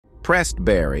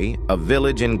Prestbury, a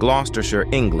village in Gloucestershire,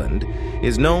 England,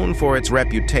 is known for its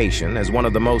reputation as one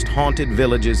of the most haunted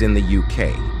villages in the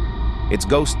UK. Its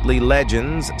ghostly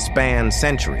legends span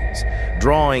centuries,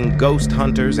 drawing ghost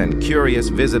hunters and curious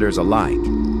visitors alike.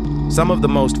 Some of the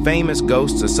most famous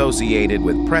ghosts associated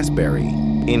with Prestbury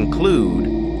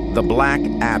include the Black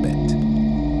Abbot.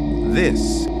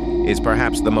 This is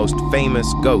perhaps the most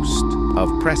famous ghost of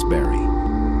Prestbury.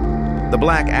 The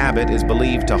Black Abbot is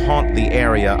believed to haunt the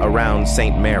area around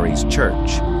St. Mary's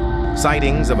Church.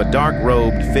 Sightings of a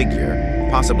dark-robed figure,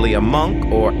 possibly a monk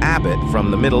or abbot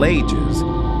from the Middle Ages,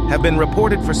 have been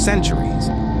reported for centuries.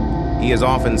 He is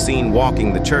often seen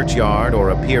walking the churchyard or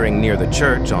appearing near the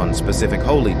church on specific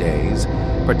holy days,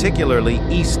 particularly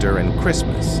Easter and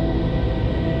Christmas.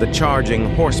 The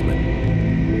Charging Horseman.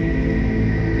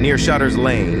 Near Shutter's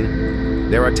Lane,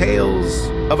 there are tales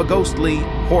of a ghostly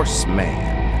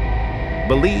horseman,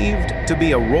 believed to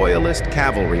be a royalist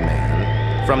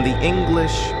cavalryman from the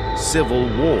English Civil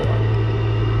War.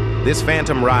 This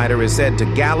phantom rider is said to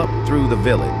gallop through the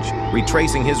village,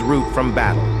 retracing his route from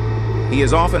battle. He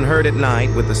is often heard at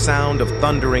night with the sound of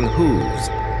thundering hooves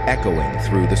echoing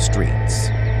through the streets.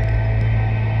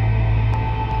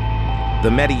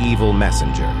 The Medieval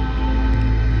Messenger.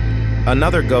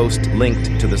 Another ghost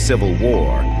linked to the Civil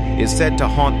War is said to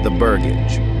haunt the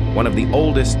Burgage, one of the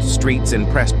oldest streets in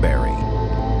Prestbury.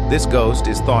 This ghost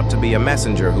is thought to be a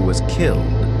messenger who was killed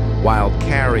while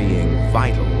carrying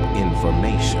vital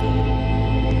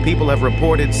information. People have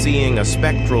reported seeing a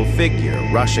spectral figure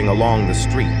rushing along the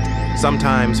street,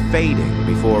 sometimes fading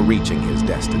before reaching his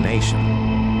destination.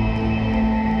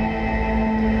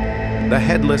 The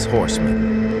Headless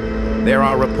Horseman. There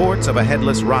are reports of a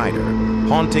headless rider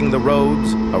haunting the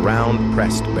roads around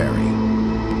Prestbury.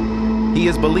 He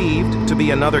is believed to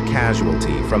be another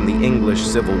casualty from the English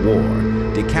Civil War,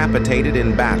 decapitated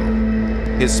in battle.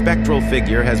 His spectral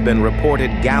figure has been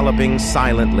reported galloping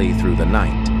silently through the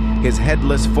night, his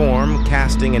headless form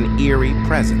casting an eerie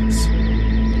presence.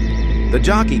 The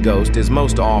jockey ghost is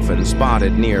most often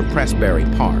spotted near Prestbury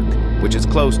Park, which is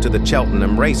close to the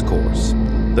Cheltenham racecourse.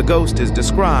 The ghost is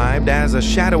described as a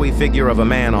shadowy figure of a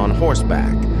man on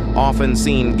horseback, often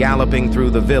seen galloping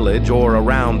through the village or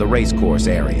around the racecourse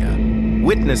area.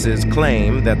 Witnesses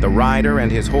claim that the rider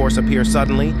and his horse appear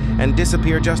suddenly and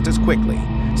disappear just as quickly,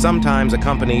 sometimes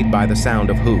accompanied by the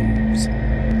sound of hooves.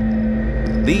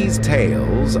 These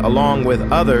tales, along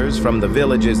with others from the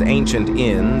village's ancient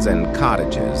inns and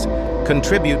cottages,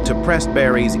 contribute to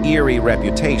Prestbury's eerie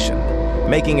reputation,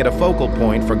 making it a focal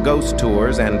point for ghost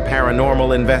tours and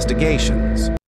paranormal investigations.